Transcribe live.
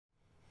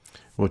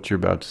What you're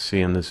about to see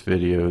in this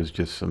video is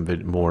just some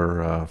bit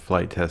more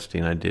flight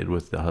testing I did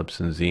with the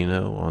Hubsan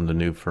Zino on the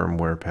new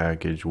firmware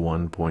package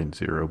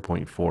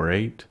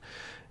 1.0.48,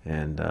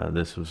 and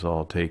this was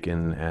all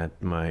taken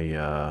at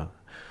my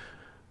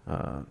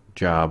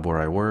job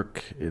where I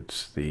work.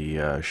 It's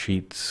the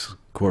Sheets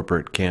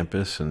corporate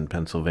campus in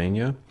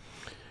Pennsylvania,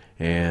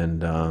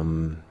 and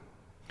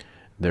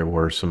there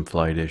were some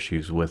flight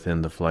issues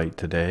within the flight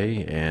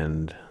today,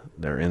 and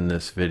they're in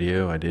this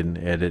video. I didn't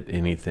edit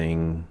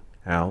anything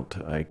out.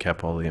 I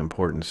kept all the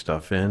important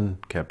stuff in,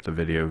 kept the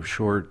video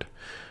short,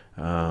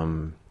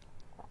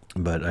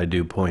 but I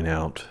do point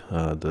out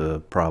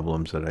the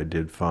problems that I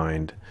did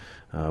find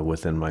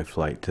within my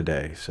flight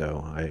today.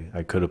 So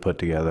I could have put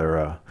together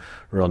a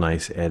real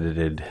nice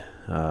edited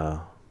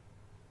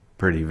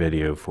pretty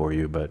video for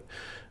you, but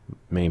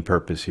main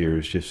purpose here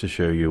is just to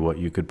show you what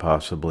you could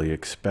possibly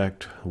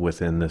expect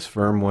within this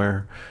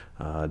firmware.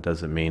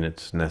 Doesn't mean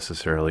it's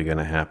necessarily going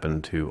to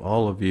happen to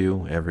all of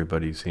you.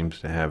 Everybody seems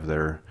to have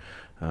their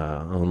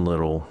own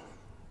little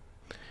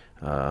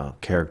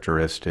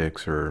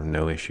characteristics or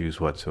no issues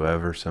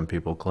whatsoever, some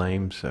people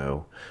claim.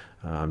 So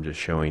I'm just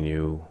showing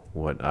you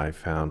what I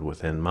found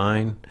within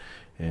mine,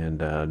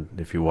 and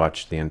if you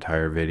watch the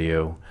entire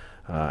video,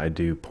 I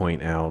do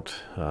point out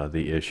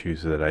the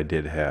issues that I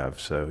did have.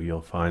 So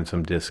you'll find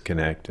some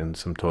disconnect and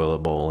some toilet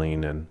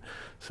bowling and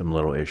some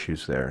little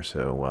issues there.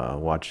 So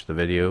watch the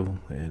video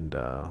and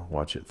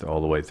watch it all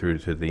the way through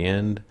to the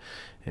end,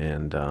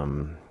 and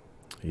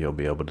you'll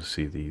be able to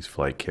see these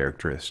flight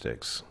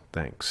characteristics.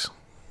 Thanks.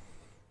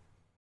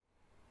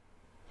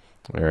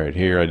 All right,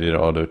 here I did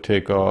auto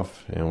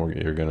takeoff, and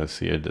you're going to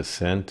see a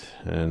descent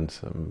and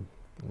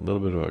a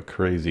little bit of a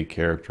crazy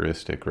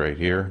characteristic right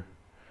here.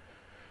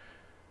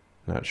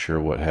 Not sure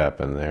what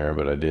happened there,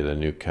 but I did a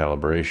new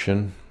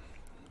calibration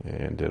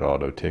and did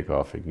auto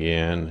takeoff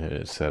again, and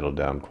it settled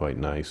down quite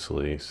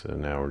nicely. So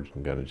now we're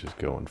going to just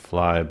go and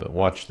fly, but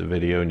watch the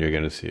video and you're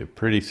going to see a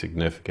pretty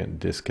significant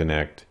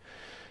disconnect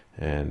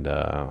and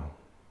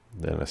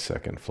then a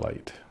second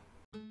flight.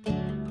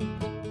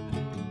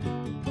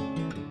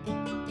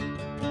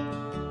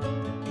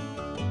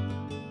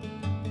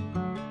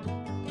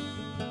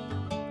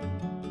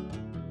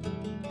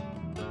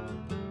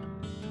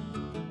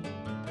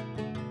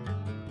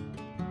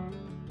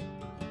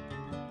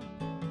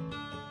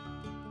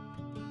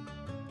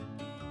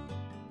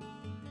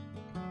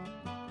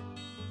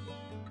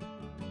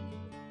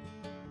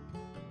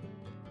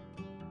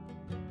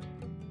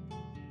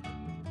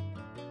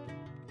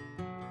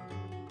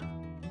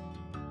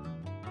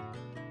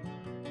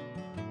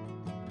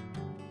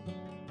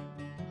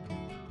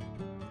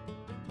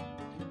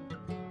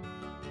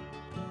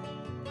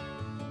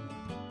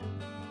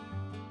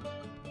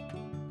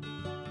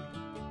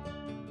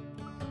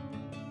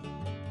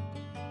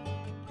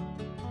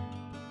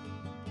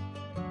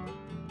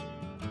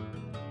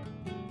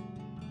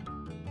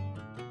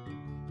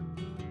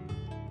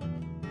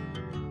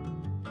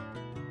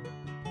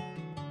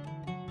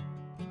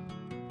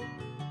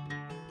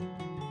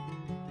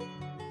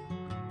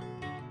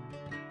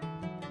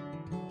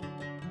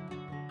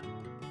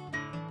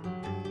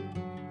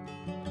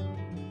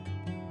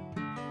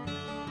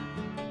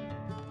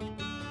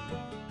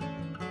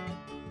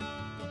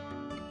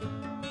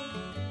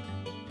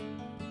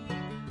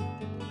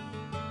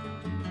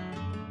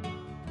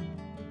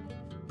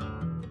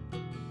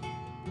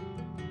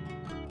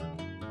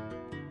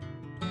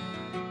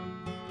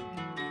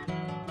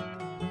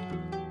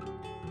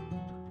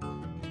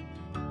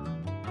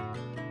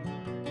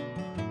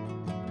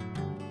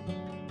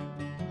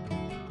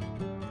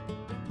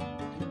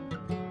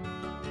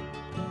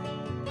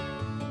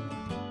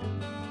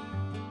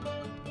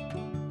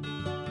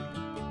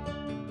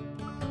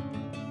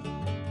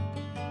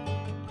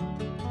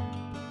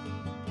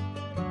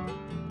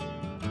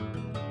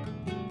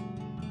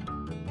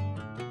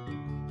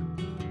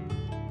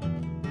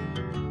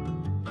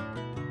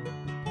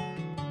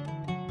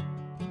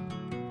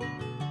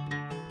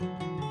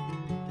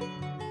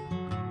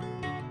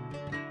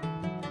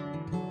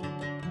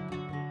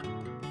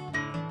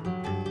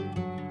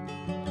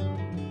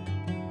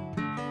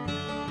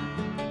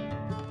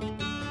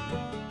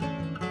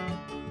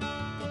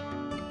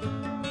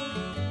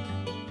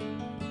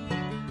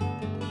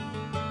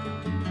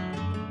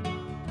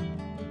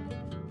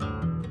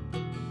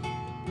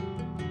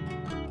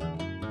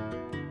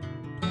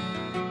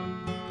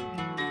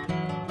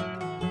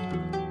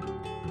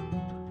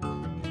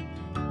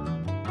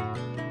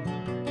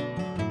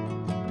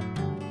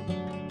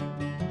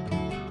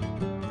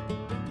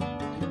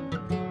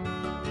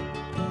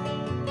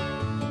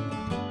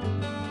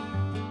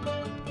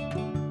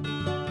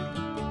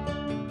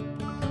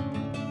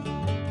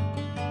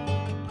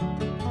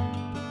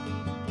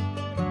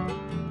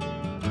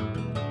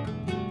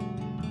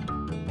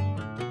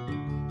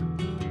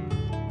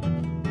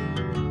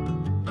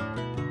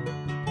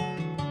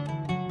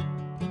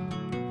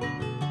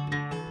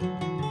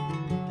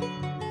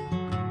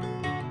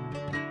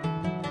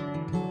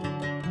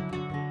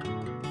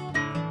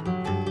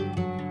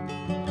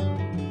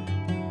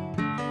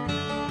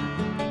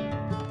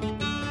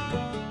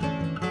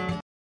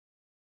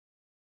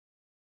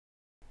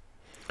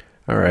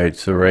 All right,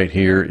 so right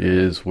here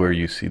is where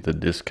you see the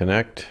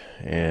disconnect,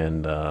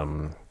 and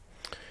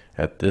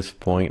at this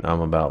point I'm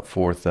about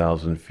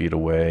 4,000 feet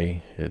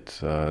away.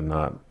 It's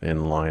not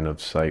in line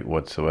of sight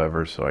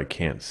whatsoever, so I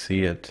can't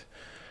see it.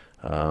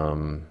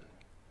 There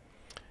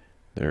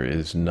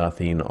is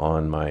nothing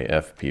on my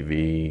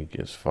FPV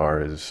as far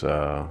as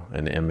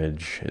an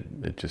image.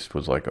 It just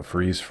was like a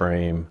freeze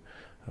frame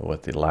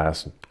with the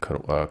last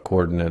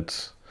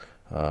coordinates.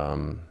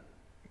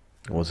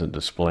 It wasn't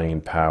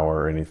displaying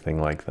power or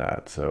anything like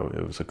that, so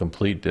it was a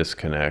complete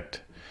disconnect.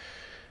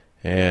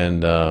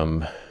 And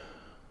the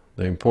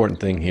important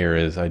thing here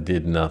is I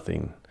did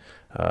nothing.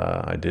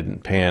 I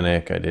didn't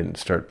panic. I didn't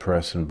start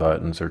pressing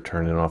buttons or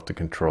turning off the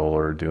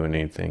controller or doing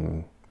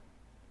anything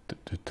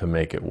to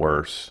make it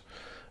worse.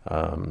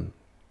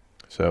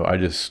 So I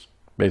just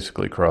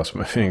basically crossed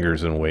my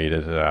fingers and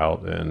waited it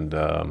out.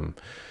 And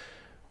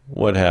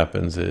what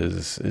happens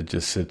is it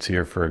just sits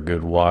here for a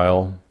good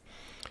while.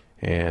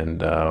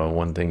 And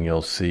one thing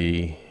you'll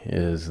see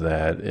is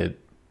that it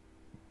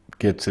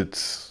gets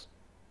its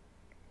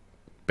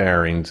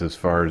bearings as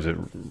far as it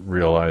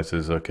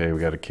realizes, okay,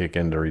 we got to kick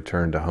into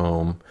return to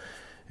home.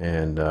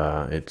 And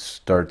it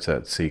starts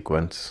that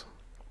sequence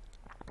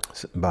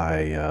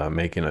by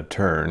making a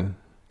turn.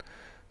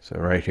 So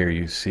right here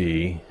you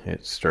see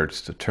it starts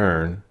to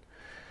turn.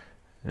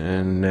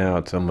 And now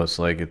it's almost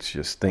like it's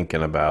just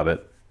thinking about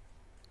it.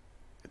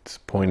 It's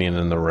pointing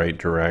in the right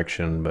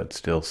direction, but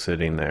still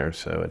sitting there,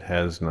 so it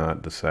has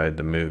not decided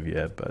to move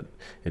yet, but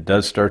it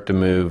does start to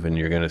move, and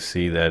you're going to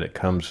see that it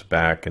comes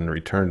back and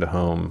return to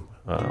home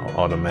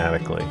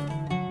automatically.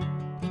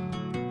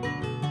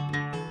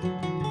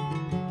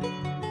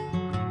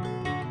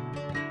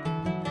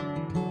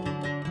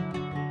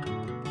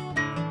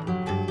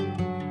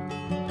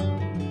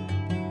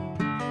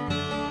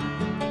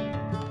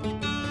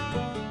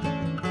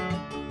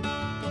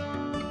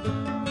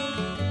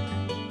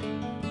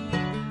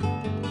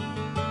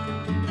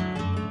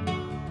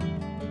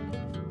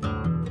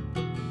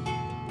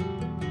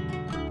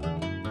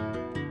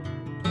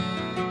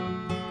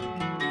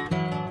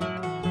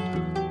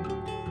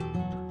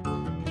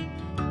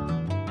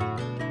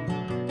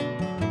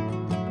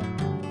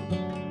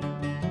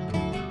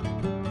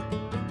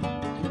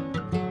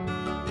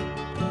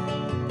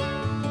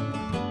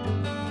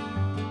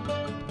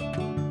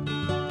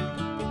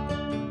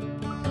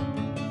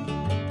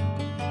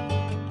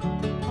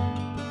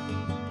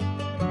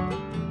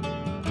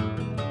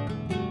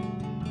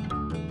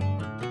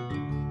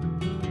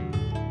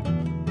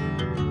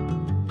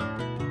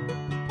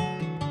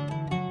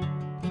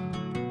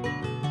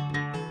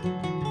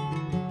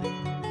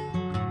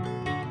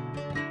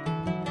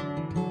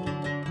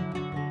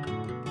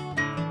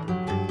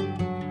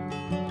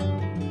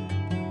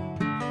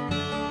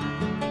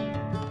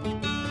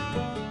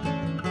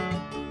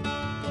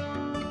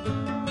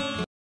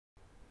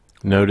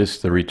 Notice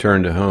the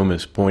return to home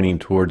is pointing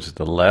towards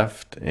the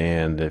left,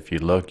 and if you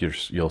look,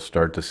 you'll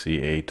start to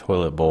see a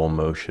toilet bowl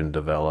motion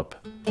develop.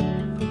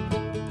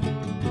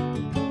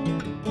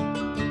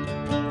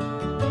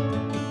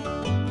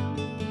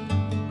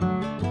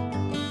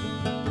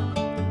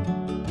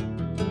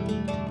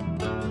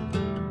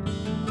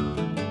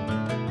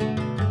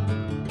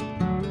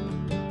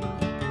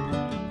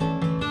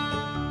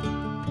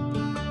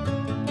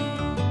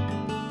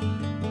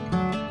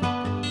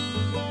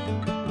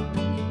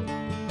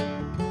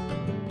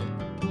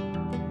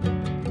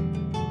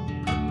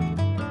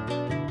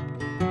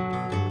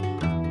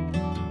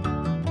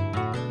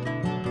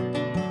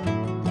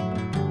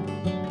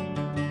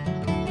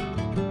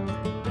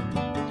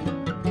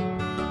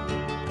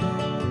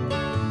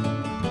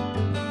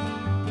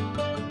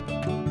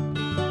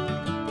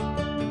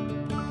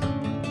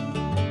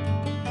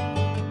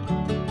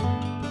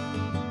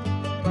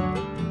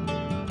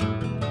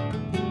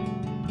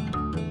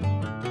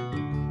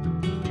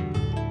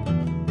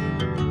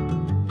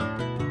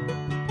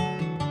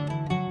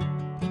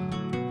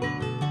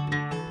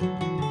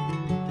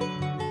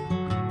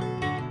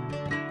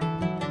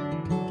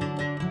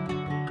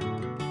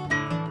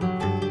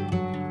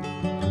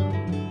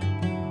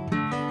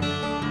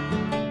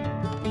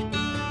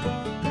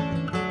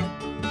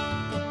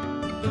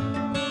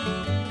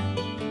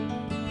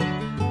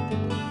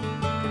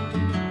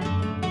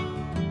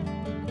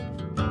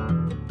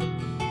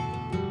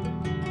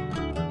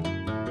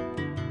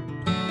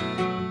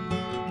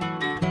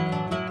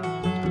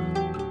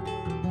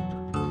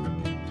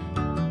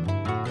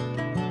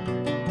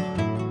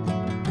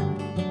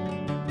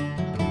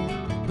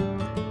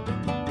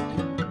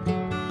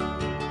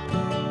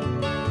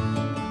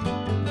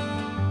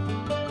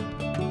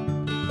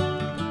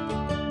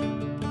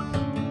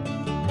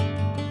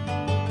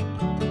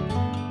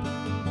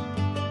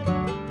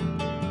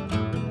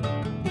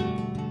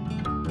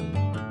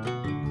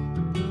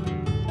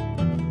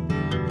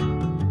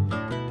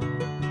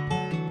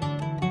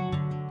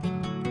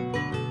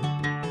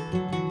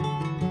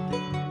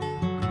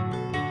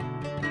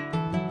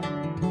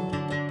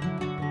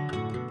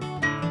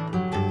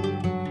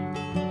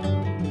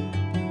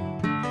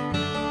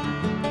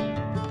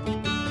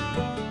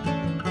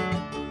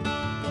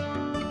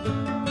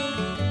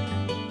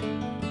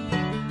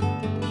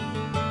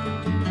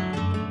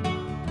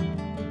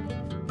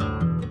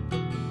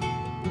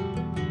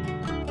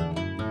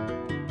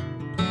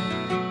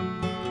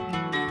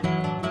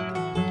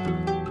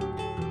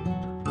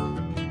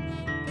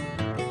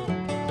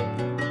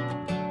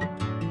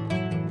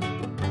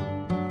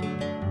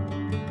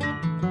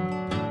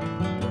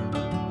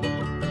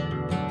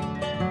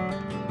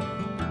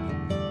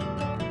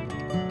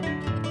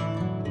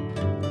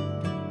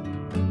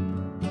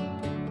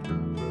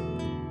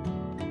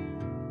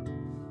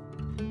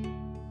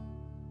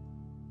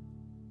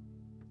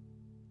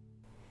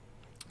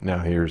 Now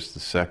here's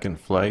the second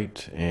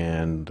flight,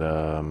 and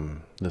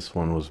this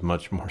one was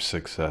much more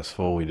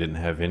successful. We didn't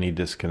have any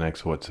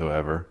disconnects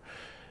whatsoever.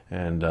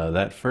 And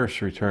that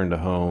first return to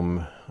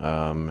home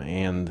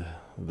and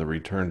the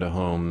return to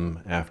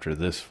home after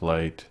this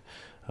flight,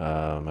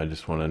 I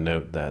just want to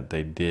note that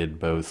they did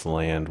both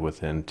land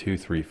within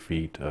 2-3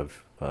 feet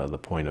of the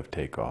point of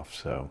takeoff.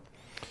 So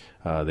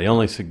the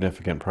only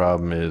significant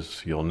problem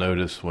is you'll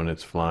notice when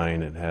it's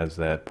flying it has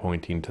that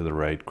pointing to the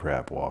right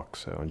crab walk.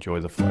 So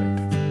enjoy the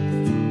flight.